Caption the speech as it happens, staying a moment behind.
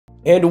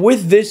And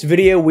with this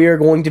video, we are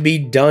going to be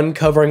done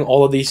covering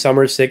all of these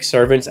Summer 6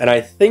 servants, and I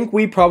think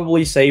we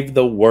probably saved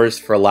the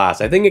worst for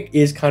last. I think it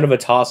is kind of a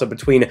toss-up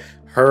between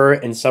her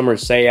and Summer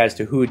Sei as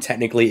to who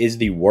technically is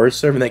the worst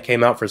servant that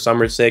came out for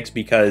Summer 6,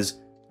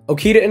 because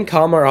Okita and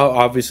Kama are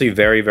obviously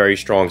very, very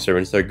strong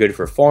servants. They're good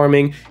for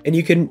farming, and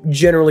you can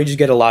generally just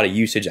get a lot of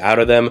usage out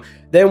of them.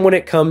 Then when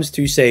it comes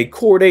to, say,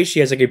 Corday,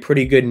 she has like a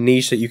pretty good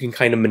niche that you can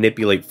kind of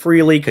manipulate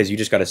freely, because you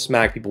just got to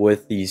smack people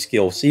with the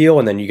skill seal,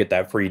 and then you get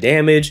that free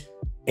damage.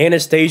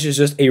 Anastasia is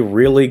just a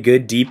really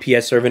good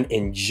DPS servant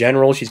in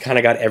general. She's kind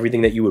of got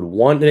everything that you would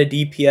want in a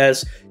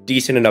DPS.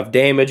 Decent enough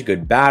damage,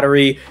 good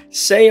battery.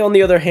 Sei, on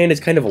the other hand, is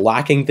kind of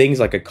lacking things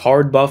like a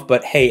card buff,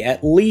 but hey,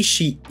 at least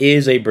she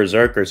is a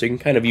berserker, so you can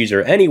kind of use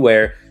her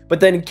anywhere. But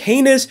then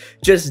Caenis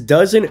just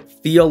doesn't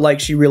feel like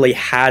she really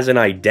has an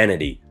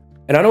identity.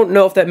 And I don't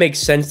know if that makes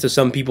sense to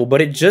some people,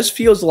 but it just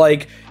feels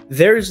like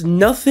there's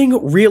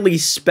nothing really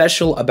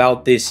special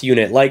about this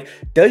unit. Like,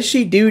 does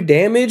she do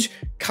damage?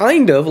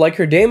 Kind of. Like,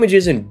 her damage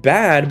isn't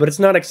bad, but it's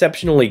not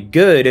exceptionally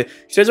good.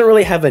 She doesn't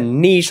really have a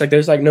niche. Like,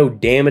 there's like no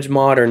damage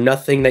mod or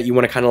nothing that you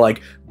want to kind of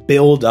like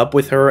build up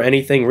with her or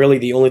anything. Really,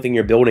 the only thing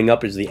you're building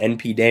up is the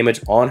NP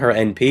damage on her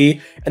NP,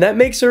 and that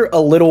makes her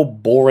a little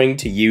boring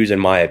to use in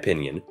my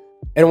opinion.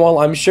 And while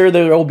I'm sure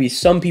there will be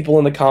some people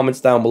in the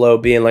comments down below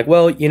being like,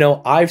 well, you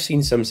know, I've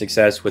seen some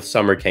success with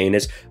Summer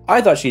Caenis.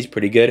 I thought she's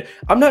pretty good.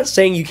 I'm not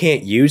saying you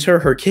can't use her.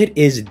 Her kit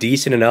is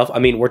decent enough. I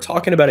mean, we're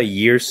talking about a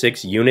year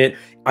 6 unit.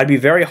 I'd be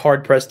very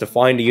hard pressed to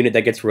find a unit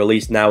that gets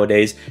released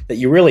nowadays that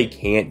you really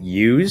can't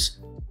use.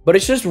 But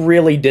it's just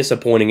really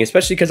disappointing,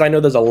 especially because I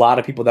know there's a lot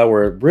of people that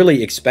were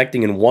really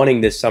expecting and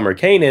wanting this Summer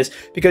Caenis,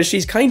 because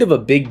she's kind of a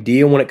big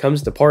deal when it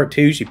comes to part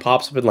 2. She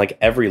pops up in like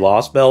every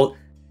Lost Belt.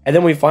 And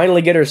then we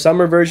finally get her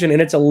summer version,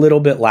 and it's a little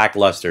bit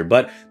lackluster.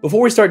 But before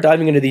we start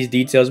diving into these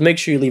details, make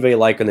sure you leave a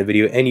like on the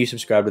video and you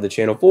subscribe to the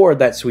channel for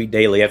that sweet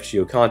daily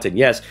FGO content.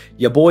 Yes,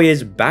 your boy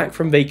is back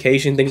from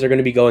vacation. Things are going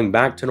to be going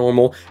back to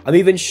normal. I'm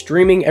even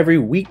streaming every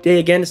weekday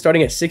again,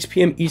 starting at 6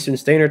 p.m. Eastern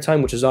Standard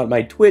Time, which is on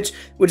my Twitch,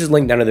 which is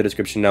linked down in the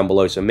description down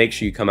below. So make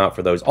sure you come out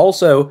for those.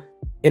 Also,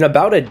 in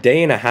about a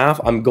day and a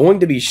half, I'm going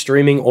to be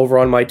streaming over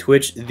on my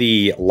Twitch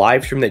the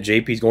live stream that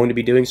JP is going to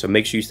be doing, so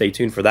make sure you stay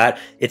tuned for that.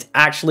 It's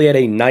actually at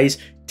a nice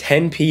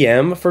 10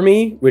 p.m. for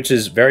me, which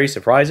is very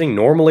surprising.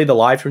 Normally, the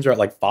live streams are at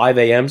like 5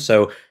 a.m.,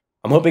 so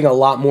I'm hoping a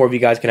lot more of you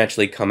guys can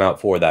actually come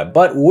out for that.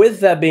 But with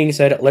that being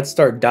said, let's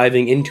start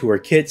diving into her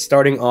kit,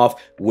 starting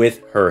off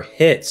with her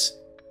hits.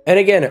 And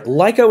again,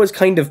 like I was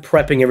kind of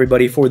prepping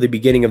everybody for the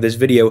beginning of this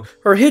video,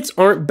 her hits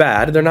aren't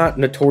bad. They're not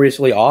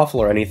notoriously awful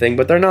or anything,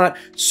 but they're not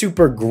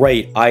super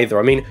great either.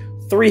 I mean,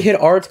 3-hit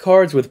arts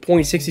cards with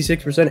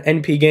 0.66%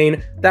 NP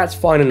gain, that's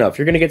fine enough.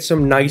 You're going to get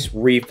some nice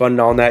refund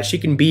on that. She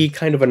can be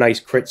kind of a nice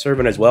crit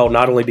servant as well,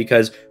 not only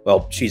because,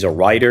 well, she's a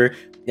writer,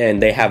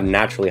 and they have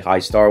naturally high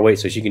star weight,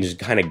 so she can just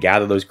kind of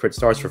gather those crit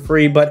stars for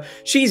free, but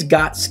she's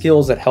got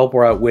skills that help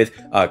her out with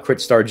crit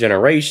star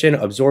generation,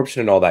 absorption,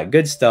 and all that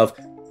good stuff.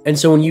 And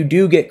so when you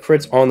do get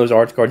crits on those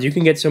arts cards, you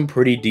can get some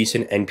pretty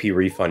decent NP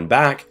refund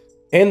back.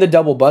 And the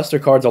double buster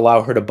cards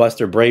allow her to bust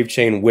her Brave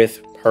Chain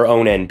with her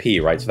own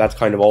NP, right? So that's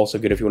kind of also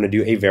good if you want to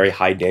do a very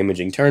high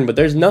damaging turn, but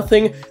there's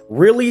nothing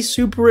really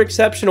super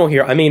exceptional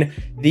here. I mean,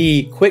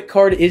 the quick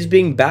card is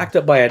being backed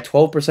up by a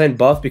 12%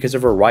 buff because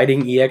of her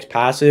Riding EX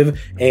passive,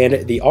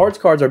 and the arts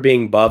cards are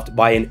being buffed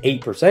by an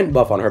 8%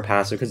 buff on her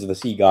passive because of the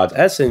Sea God's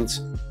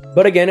Essence.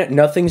 But again,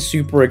 nothing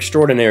super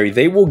extraordinary.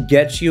 They will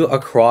get you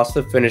across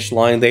the finish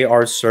line. They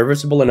are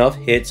serviceable enough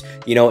hits,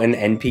 you know, and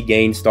NP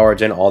gain, star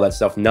gen, all that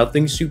stuff.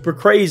 Nothing super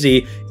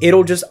crazy.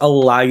 It'll just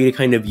allow you to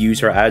kind of use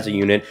her as a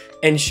unit,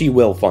 and she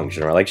will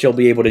function, right? Like, she'll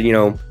be able to, you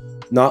know,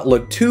 not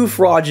look too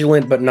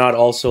fraudulent, but not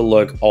also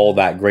look all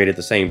that great at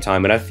the same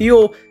time. And I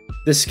feel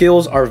the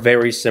skills are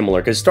very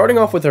similar, because starting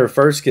off with her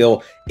first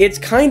skill, it's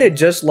kind of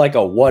just like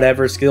a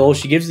whatever skill.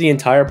 She gives the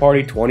entire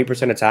party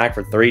 20% attack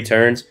for 3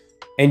 turns.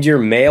 And your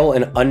male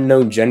and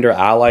unknown gender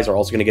allies are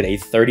also going to get a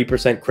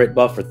 30% crit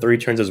buff for 3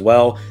 turns as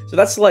well. So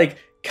that's like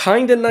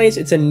kind of nice.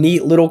 It's a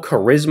neat little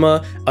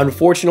charisma.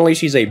 Unfortunately,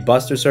 she's a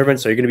buster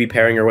servant, so you're going to be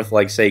pairing her with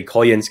like, say,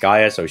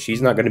 Kolyanskaya, so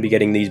she's not going to be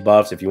getting these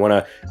buffs. If you want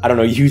to, I don't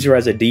know, use her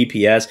as a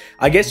DPS.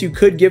 I guess you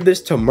could give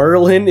this to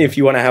Merlin if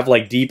you want to have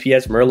like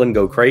DPS Merlin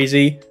go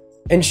crazy.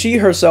 And she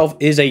herself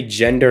is a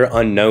gender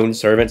unknown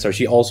servant, so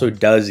she also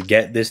does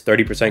get this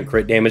 30%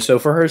 crit damage. So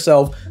for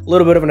herself, a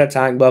little bit of an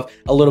attack buff,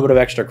 a little bit of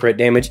extra crit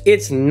damage.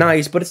 It's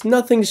nice, but it's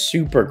nothing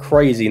super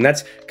crazy. And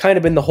that's kind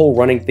of been the whole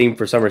running theme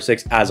for Summer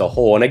 6 as a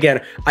whole. And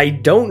again, I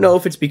don't know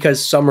if it's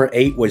because Summer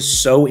 8 was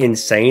so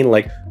insane.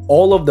 Like,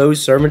 all of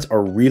those servants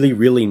are really,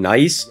 really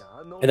nice.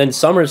 And then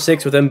Summer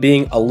 6, with them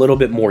being a little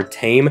bit more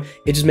tame,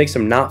 it just makes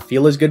them not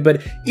feel as good.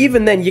 But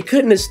even then, you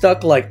couldn't have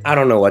stuck, like, I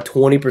don't know, a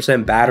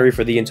 20% battery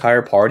for the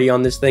entire party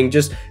on this thing.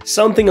 Just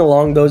something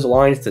along those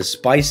lines to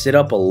spice it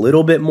up a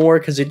little bit more,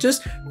 because it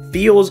just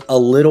feels a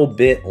little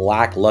bit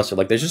lackluster.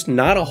 Like, there's just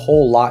not a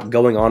whole lot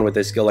going on with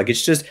this skill. Like,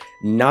 it's just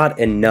not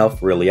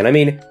enough, really. And I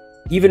mean,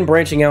 Even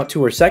branching out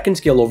to her second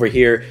skill over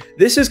here,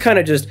 this is kind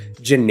of just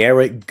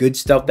generic good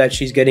stuff that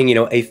she's getting, you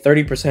know, a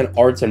 30%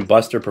 arts and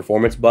buster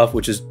performance buff,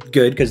 which is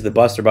good because the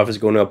buster buff is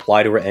going to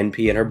apply to her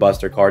NP and her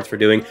buster cards for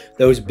doing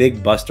those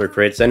big buster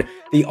crits. And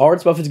the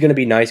arts buff is going to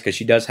be nice because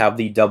she does have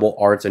the double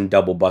arts and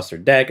double buster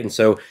deck, and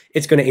so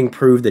it's going to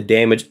improve the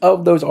damage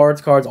of those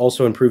arts cards,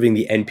 also improving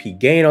the NP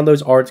gain on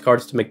those arts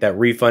cards to make that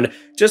refund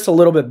just a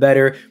little bit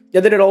better.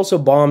 And then it also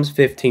bombs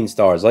 15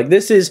 stars. Like,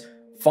 this is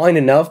fine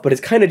enough, but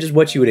it's kind of just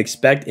what you would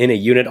expect in a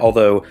unit,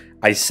 although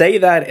I say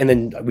that, and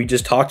then we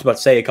just talked about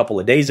Sei a couple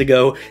of days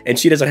ago, and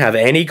she doesn't have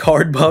any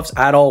card buffs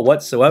at all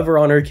whatsoever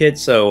on her kit,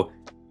 so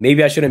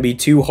maybe I shouldn't be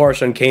too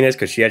harsh on Caenis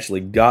because she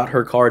actually got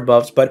her card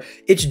buffs, but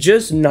it's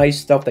just nice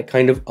stuff that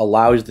kind of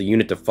allows the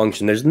unit to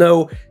function. There's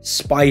no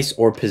spice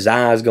or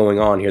pizzazz going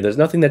on here. There's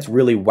nothing that's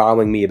really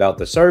wowing me about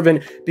the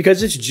Servant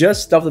because it's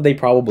just stuff that they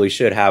probably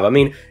should have. I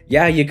mean,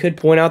 yeah, you could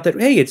point out that,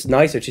 hey, it's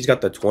nice that she's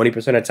got the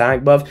 20%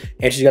 attack buff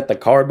and she's got the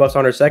card buffs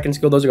on her second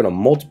skill. Those are going to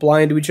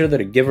multiply into each other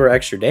to give her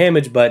extra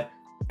damage, but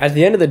at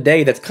the end of the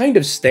day, that's kind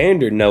of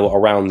standard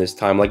around this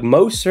time. Like,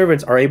 most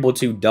servants are able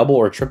to double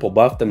or triple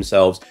buff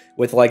themselves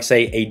with, like,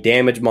 say, a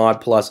damage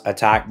mod plus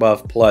attack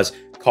buff plus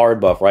card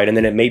buff, right? And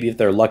then maybe if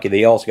they're lucky,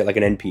 they also get like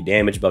an NP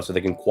damage buff so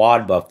they can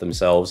quad buff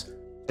themselves.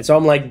 And so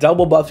I'm like,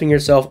 double buffing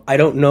yourself, I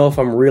don't know if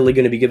I'm really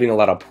going to be giving a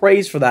lot of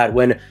praise for that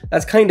when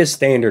that's kind of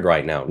standard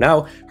right now.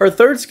 Now, her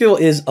third skill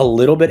is a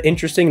little bit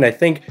interesting and I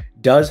think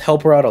does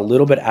help her out a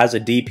little bit as a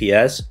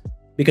DPS,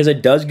 because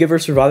it does give her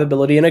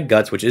survivability and a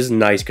guts, which is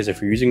nice, because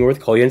if you're using her with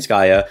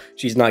Koyanskaya,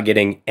 she's not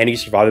getting any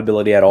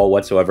survivability at all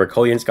whatsoever.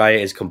 Koyanskaya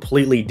is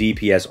completely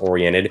DPS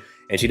oriented,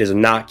 and she does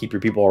not keep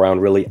your people around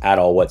really at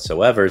all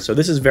whatsoever. So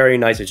this is very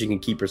nice that she can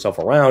keep herself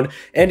around.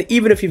 And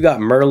even if you've got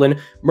Merlin,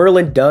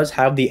 Merlin does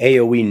have the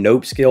AoE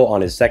Nope skill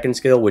on his second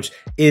skill, which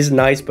is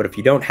nice, but if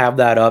you don't have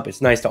that up,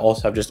 it's nice to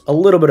also have just a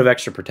little bit of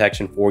extra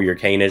protection for your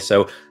Caenis.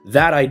 So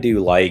that I do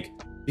like.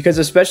 Because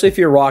especially if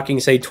you're rocking,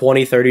 say,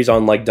 20-30s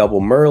on, like,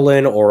 double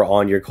Merlin or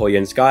on your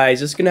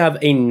Koyanskais, it's going to have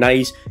a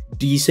nice,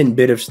 decent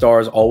bit of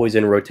stars always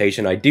in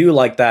rotation. I do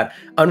like that.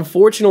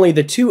 Unfortunately,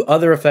 the two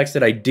other effects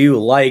that I do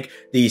like,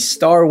 the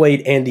star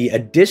weight and the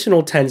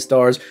additional 10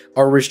 stars,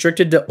 are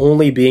restricted to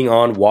only being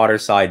on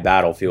waterside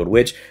battlefield,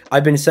 which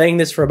I've been saying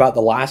this for about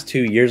the last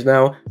 2 years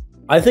now.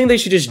 I think they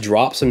should just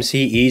drop some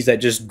CEs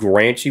that just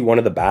grant you one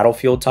of the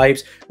battlefield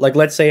types. Like,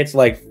 let's say it's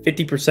like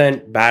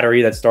 50%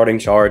 battery, that's starting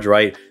charge,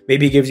 right?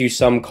 Maybe it gives you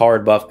some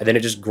card buff, and then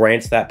it just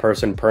grants that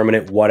person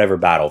permanent whatever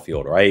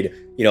battlefield, right?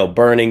 You know,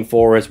 burning,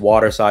 forest,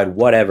 waterside,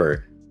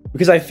 whatever.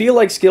 Because I feel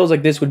like skills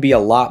like this would be a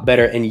lot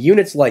better, and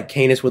units like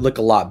Caenis would look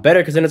a lot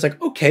better, because then it's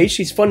like, okay,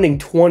 she's funding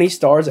 20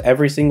 stars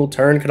every single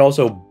turn, can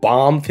also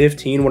bomb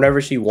 15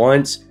 whenever she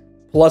wants,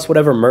 plus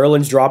whatever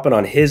Merlin's dropping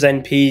on his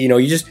NP, you know,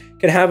 you just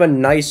can have a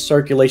nice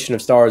circulation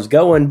of stars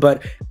going.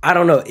 But I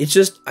don't know, it's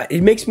just,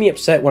 it makes me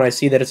upset when I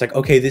see that it's like,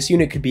 okay, this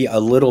unit could be a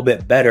little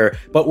bit better,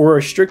 but we're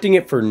restricting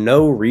it for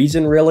no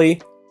reason,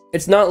 really.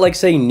 It's not like,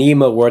 say,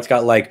 Nemo, where it's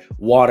got, like,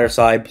 water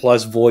side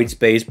plus void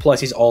space, plus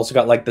he's also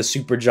got, like, the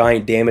super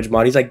giant damage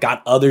mod. He's, like,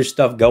 got other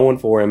stuff going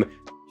for him.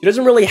 She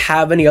doesn't really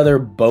have any other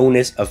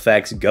bonus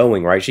effects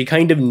going, right? She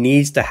kind of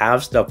needs to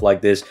have stuff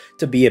like this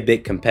to be a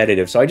bit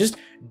competitive. So I just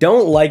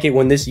don't like it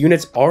when this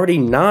unit's already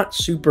not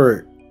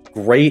super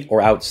great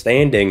or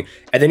outstanding,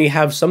 and then you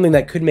have something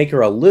that could make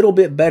her a little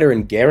bit better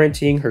in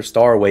guaranteeing her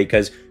star weight,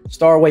 because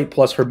star weight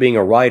plus her being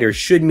a rider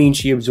should mean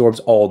she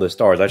absorbs all the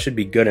stars. That should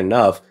be good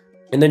enough.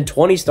 And then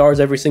 20 stars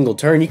every single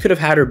turn, you could have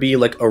had her be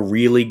like a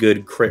really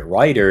good crit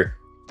rider.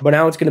 But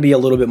now it's going to be a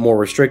little bit more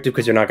restrictive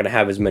because you're not going to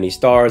have as many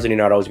stars, and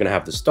you're not always going to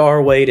have the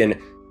star weight. And,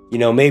 you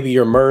know, maybe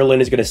your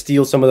Merlin is going to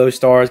steal some of those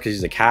stars because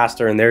he's a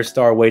caster, and their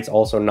star weight's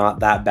also not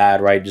that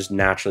bad, right? Just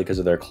naturally because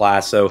of their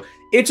class. So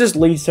it just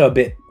leads to a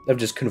bit of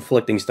just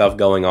conflicting stuff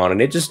going on,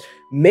 and it just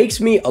makes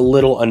me a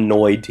little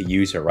annoyed to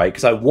use her, right?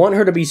 Because I want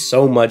her to be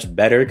so much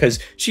better, because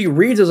she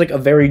reads as like a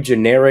very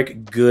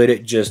generic,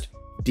 good, just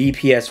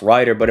DPS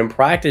rider, but in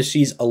practice,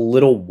 she's a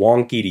little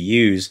wonky to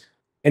use,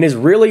 and is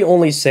really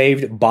only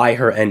saved by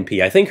her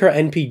NP. I think her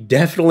NP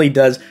definitely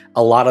does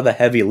a lot of the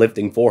heavy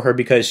lifting for her,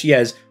 because she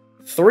has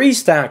 3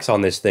 stacks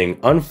on this thing.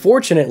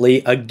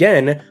 Unfortunately,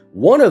 again,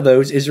 one of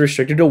those is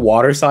restricted to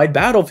waterside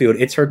battlefield.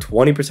 It's her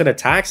 20%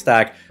 attack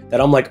stack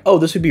that I'm like, oh,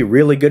 this would be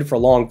really good for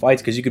long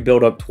fights, because you could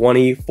build up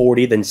 20,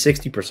 40, then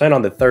 60%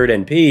 on the third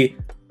NP,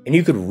 and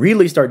you could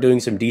really start doing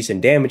some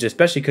decent damage,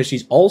 especially because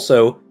she's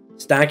also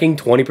stacking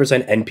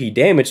 20% NP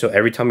damage, so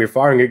every time you're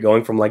firing, you're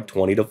going from like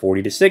 20 to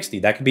 40 to 60.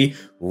 That could be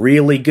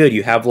really good.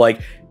 You have like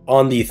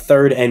on the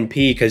third NP,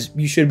 because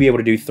you should be able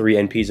to do 3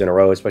 NPs in a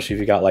row, especially if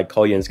you got like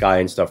Kolyan Sky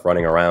and stuff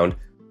running around,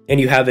 and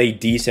you have a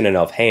decent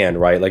enough hand,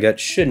 right? Like, that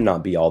should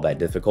not be all that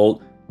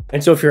difficult.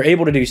 And so if you're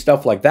able to do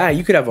stuff like that,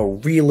 you could have a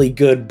really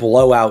good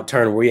blowout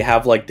turn where you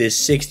have like this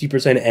 60%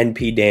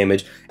 NP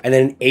damage and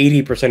then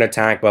 80%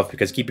 attack buff,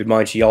 because keep in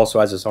mind, she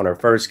also has this on her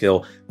first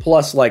skill,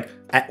 plus like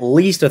at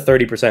least a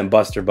 30%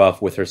 buster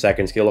buff with her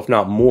second skill, if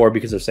not more,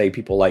 because of, say,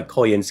 people like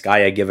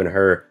Koyanskaya giving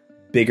her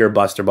bigger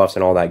buster buffs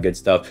and all that good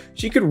stuff,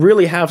 she could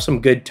really have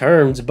some good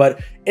turns,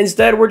 but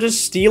instead we're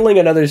just stealing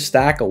another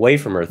stack away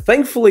from her.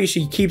 Thankfully,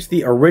 she keeps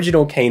the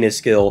original Caenis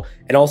skill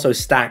and also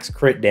stacks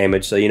crit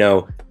damage, so you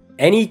know,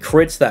 any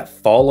crits that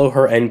follow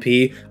her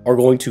NP are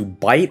going to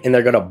bite, and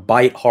they're going to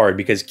bite hard,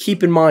 because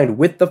keep in mind,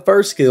 with the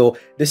first skill,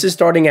 this is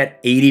starting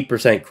at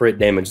 80% crit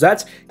damage.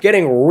 That's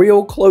getting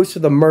real close to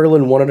the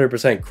Merlin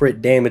 100%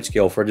 crit damage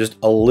skill for just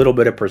a little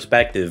bit of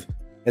perspective.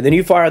 And then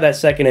you fire that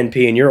second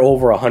NP and you're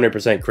over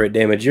 100% crit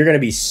damage, you're going to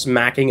be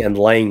smacking and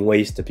laying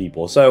waste to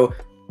people. So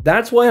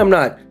that's why I'm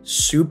not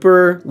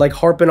super like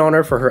harping on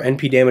her for her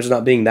NP damage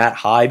not being that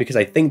high, because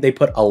I think they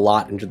put a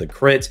lot into the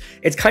crits.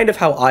 It's kind of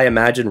how I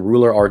imagine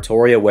Ruler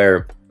Artoria,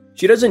 where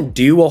she doesn't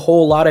do a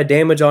whole lot of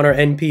damage on her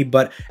NP,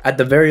 but at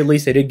the very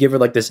least they did give her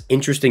like this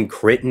interesting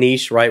crit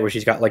niche, right, where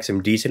she's got like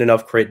some decent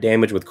enough crit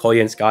damage with Koya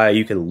and Skya.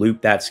 You can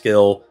loop that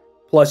skill.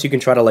 Plus, you can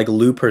try to like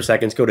loop her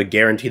second skill to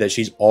guarantee that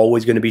she's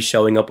always going to be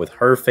showing up with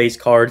her face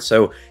card.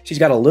 So she's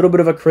got a little bit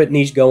of a crit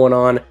niche going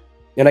on.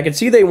 And I can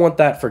see they want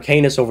that for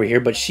Caenis over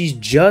here, but she's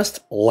just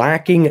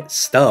lacking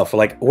stuff.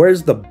 Like,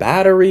 where's the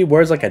battery?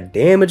 Where's like a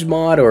damage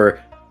mod? Or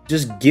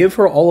just give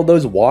her all of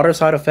those water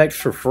side effects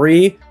for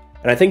free,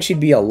 and I think she'd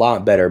be a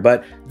lot better.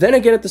 But then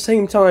again, at the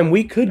same time,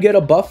 we could get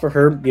a buff for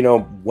her, you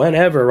know,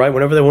 whenever, right?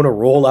 Whenever they want to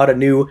roll out a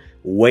new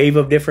wave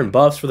of different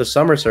buffs for the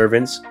Summer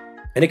Servants.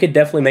 And it could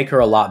definitely make her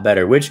a lot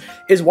better, which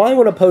is why I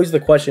want to pose the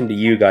question to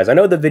you guys. I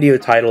know the video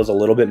title is a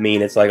little bit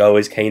mean. It's like, oh,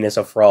 is Caenis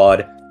a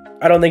fraud?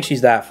 I don't think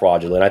she's that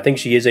fraudulent. I think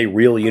she is a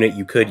real unit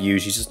you could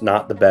use. She's just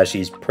not the best.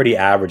 She's pretty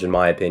average in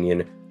my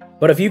opinion.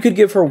 But if you could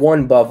give her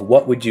one buff,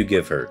 what would you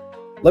give her?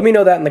 Let me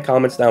know that in the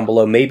comments down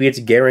below. Maybe it's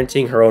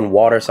guaranteeing her own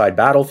waterside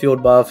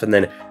battlefield buff, and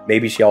then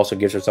maybe she also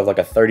gives herself like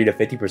a 30 to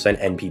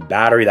 50% NP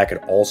battery. That could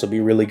also be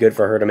really good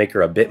for her to make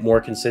her a bit more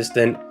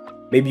consistent.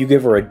 Maybe you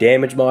give her a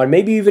damage mod.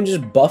 Maybe even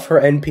just buff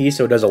her NP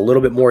so it does a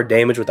little bit more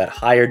damage with that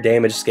higher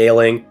damage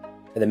scaling.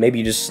 And then maybe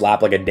you just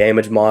slap like a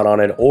damage mod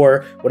on it,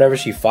 or whenever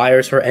she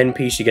fires her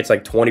NP, she gets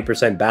like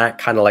 20% back,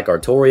 kind of like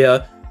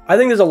Artoria. I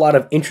think there's a lot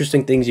of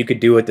interesting things you could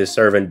do with this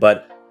servant,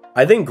 but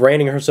I think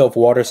granting herself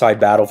Waterside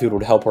Battlefield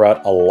would help her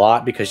out a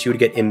lot, because she would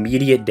get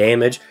immediate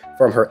damage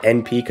from her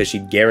NP because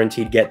she'd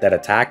guaranteed get that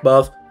attack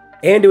buff.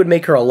 And it would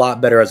make her a lot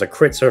better as a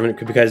crit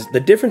servant, because the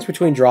difference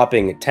between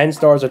dropping 10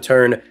 stars a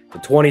turn to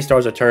 20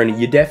 stars a turn,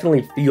 you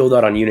definitely feel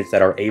that on units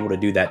that are able to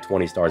do that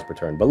 20 stars per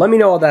turn. But let me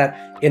know all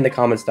that in the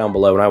comments down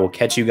below, and I will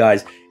catch you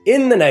guys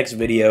in the next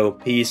video.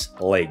 Peace,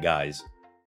 late guys.